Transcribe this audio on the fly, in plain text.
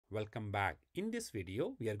Welcome back. In this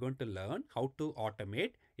video, we are going to learn how to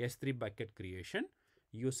automate S3 bucket creation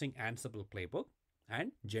using Ansible Playbook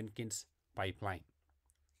and Jenkins Pipeline.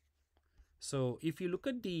 So if you look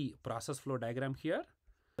at the process flow diagram here,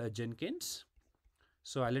 the Jenkins,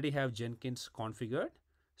 so I already have Jenkins configured.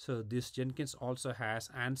 So this Jenkins also has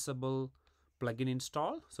Ansible plugin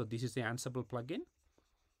installed. So this is the Ansible plugin.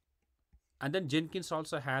 And then Jenkins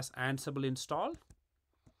also has Ansible installed.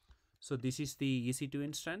 So this is the EC2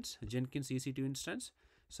 instance, Jenkins EC2 instance.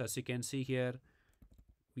 So as you can see here,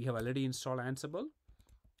 we have already installed Ansible.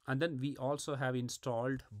 And then we also have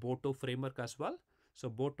installed Boto framework as well. So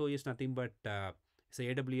Boto is nothing but it's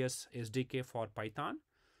a AWS SDK for Python.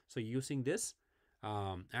 So using this,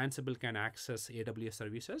 Ansible can access AWS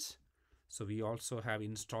services. So we also have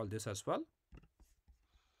installed this as well.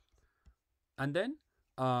 And then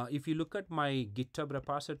if you look at my GitHub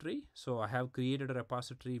repository, so I have created a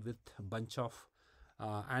repository with a bunch of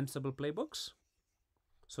Ansible playbooks.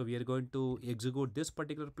 So we are going to execute this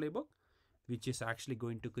particular playbook, which is actually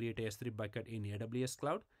going to create a S3 bucket in AWS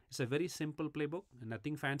Cloud. It's a very simple playbook,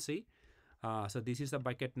 nothing fancy. So this is the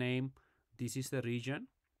bucket name. This is the region.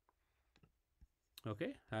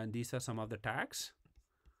 Okay, and these are some of the tags.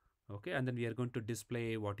 Okay, and then we are going to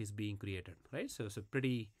display what is being created, right? So it's a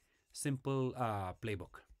pretty simple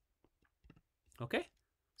playbook. Okay,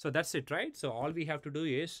 so that's it, right? So all we have to do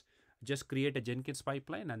is just create a Jenkins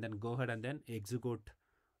pipeline and then go ahead and then execute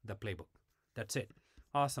the playbook. That's it.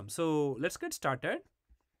 Awesome. So let's get started.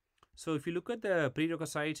 So if you look at the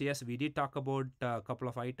prerequisites, yes, we did talk about a couple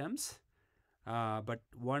of items, but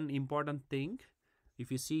one important thing,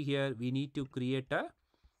 if you see here, we need to create a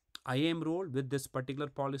IAM role with this particular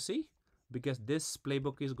policy, because this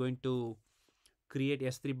playbook is going to create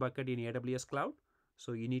S3 bucket in AWS Cloud.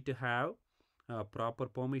 So you need to have proper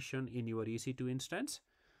permission in your EC2 instance.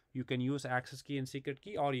 You can use access key and secret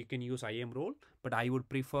key, or you can use IAM role, but I would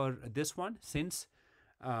prefer this one since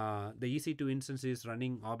the EC2 instance is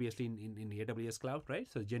running obviously in AWS Cloud,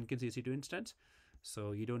 right? So Jenkins EC2 instance.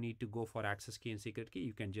 So you don't need to go for access key and secret key.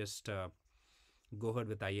 You can just go ahead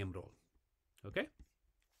with IAM role. Okay.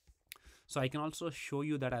 So I can also show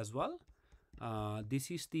you that as well.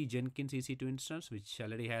 This is the Jenkins EC2 instance, which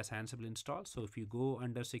already has Ansible installed. So if you go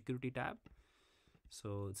under security tab,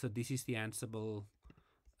 so this is the Ansible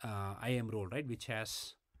IAM role, right, which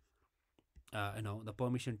has the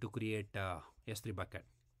permission to create S3 bucket.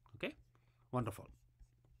 Okay, wonderful.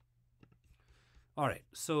 All right,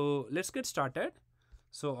 so let's get started.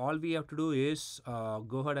 So all we have to do is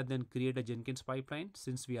go ahead and then create a Jenkins pipeline,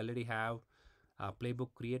 since we already have a playbook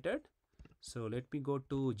created. So let me go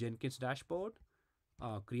to Jenkins dashboard,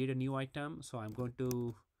 create a new item. So I'm going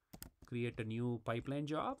to create a new pipeline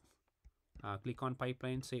job. Click on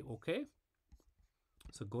pipeline, say OK.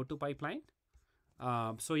 So go to pipeline.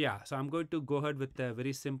 So I'm going to go ahead with a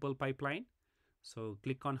very simple pipeline. So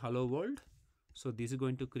click on hello world. So this is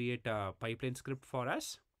going to create a pipeline script for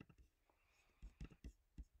us.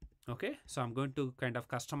 Okay, so I'm going to kind of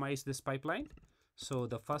customize this pipeline. So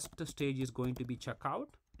the first stage is going to be checkout.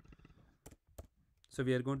 So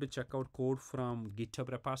we are going to check out code from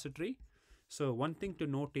GitHub repository. So one thing to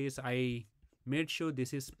note is I made sure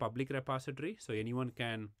this is public repository, so anyone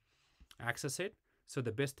can access it. So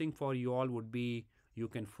the best thing for you all would be you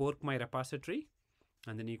can fork my repository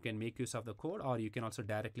and then you can make use of the code, or you can also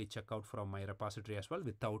directly check out from my repository as well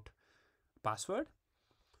without password.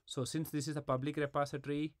 So since this is a public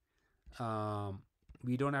repository,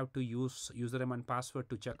 we don't have to use username and password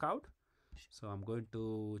to check out. So I'm going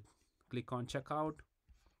to click on checkout.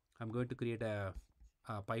 I'm going to create a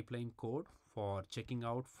pipeline code for checking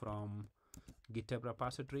out from GitHub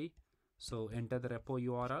repository. So enter the repo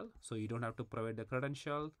URL. So you don't have to provide the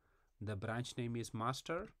credential. The branch name is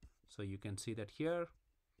master. So you can see that here.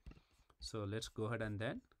 So let's go ahead and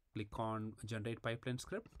then click on generate pipeline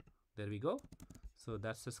script. There we go. So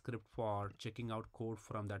that's the script for checking out code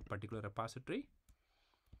from that particular repository.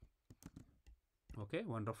 Okay,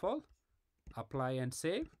 wonderful. Apply and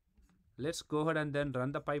save. Let's go ahead and then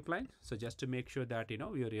run the pipeline. So just to make sure that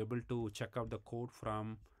we are able to check out the code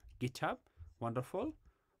from GitHub. Wonderful.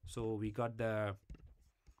 So we got the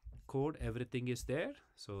code, everything is there.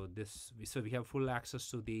 So we have full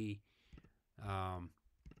access to the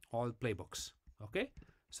all playbooks. Okay.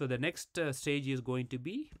 So the next stage is going to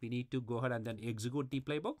be, we need to go ahead and then execute the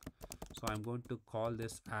playbook. So I'm going to call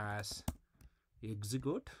this as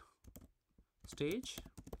execute stage.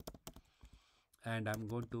 And I'm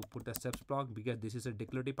going to put the steps block because this is a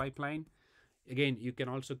declarative pipeline. Again, you can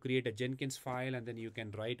also create a Jenkins file and then you can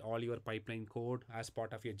write all your pipeline code as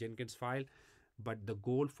part of your Jenkins file. But the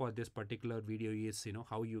goal for this particular video is,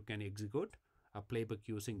 how you can execute a playbook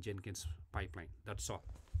using Jenkins pipeline. That's all.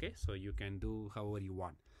 Okay, so you can do however you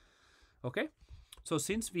want. Okay, so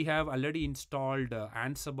since we have already installed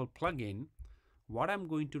Ansible plugin, what I'm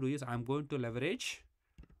going to do is I'm going to leverage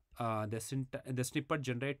the snippet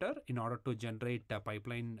generator in order to generate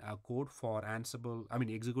pipeline code for Ansible,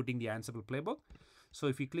 executing the Ansible playbook. So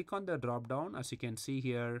if you click on the drop down, as you can see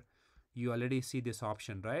here, you already see this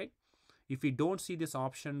option, right? If you don't see this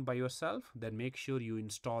option by yourself, then make sure you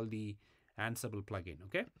install the Ansible plugin.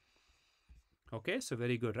 Okay, so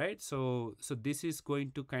very good, right? So this is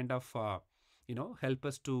going to kind of help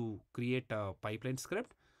us to create a pipeline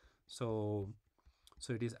script. So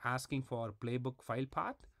it is asking for playbook file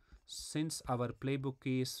path. Since our playbook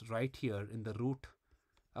is right here in the root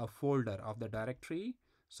folder of the directory,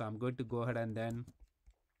 so I'm going to go ahead and then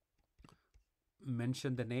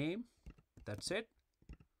mention the name. That's it,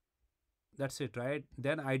 right?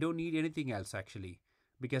 Then I don't need anything else actually,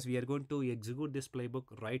 because we are going to execute this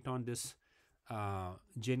playbook right on this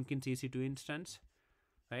Jenkins EC2 instance,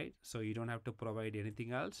 right? So you don't have to provide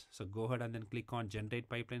anything else. So go ahead and then click on generate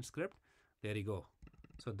pipeline script. There you go.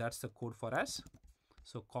 So that's the code for us.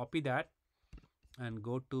 So copy that and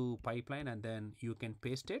go to pipeline, and then you can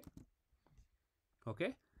paste it.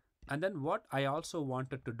 Okay, and then what I also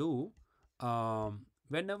wanted to do,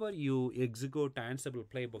 whenever you execute Ansible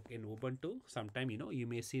playbook in Ubuntu, sometime you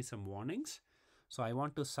may see some warnings. So I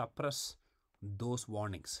want to suppress those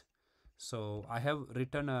warnings. So I have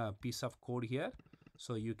written a piece of code here,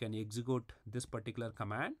 so you can execute this particular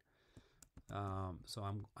command. So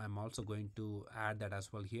I'm also going to add that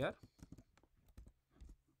as well here.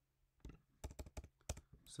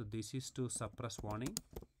 So this is to suppress warning,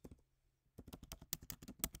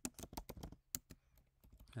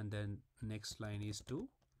 and then next line is to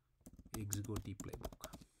execute the playbook.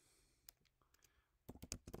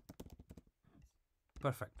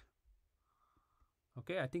 Perfect.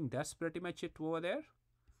 Okay, I think that's pretty much it over there.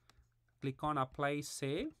 Click on apply,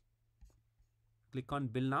 save, click on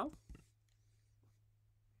build now.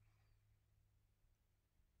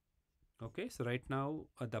 Okay, so right now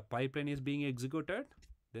the pipeline is being executed.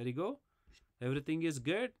 There you go. Everything is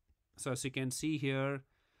good. So as you can see here,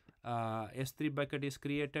 S3 bucket is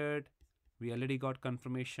created. We already got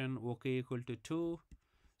confirmation OK equal to 2.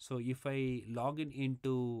 So if I log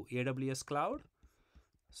into AWS cloud,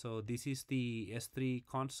 so this is the S3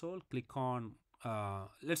 console. Click on,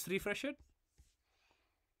 let's refresh it.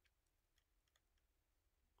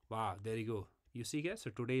 Wow, there you go. You see here,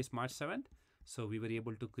 so today is March 7th. So we were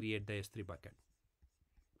able to create the S3 bucket,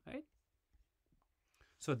 right?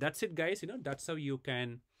 So that's it, guys. That's how you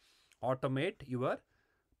can automate your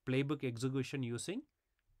playbook execution using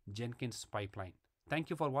Jenkins pipeline.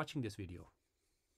 Thank you for watching this video.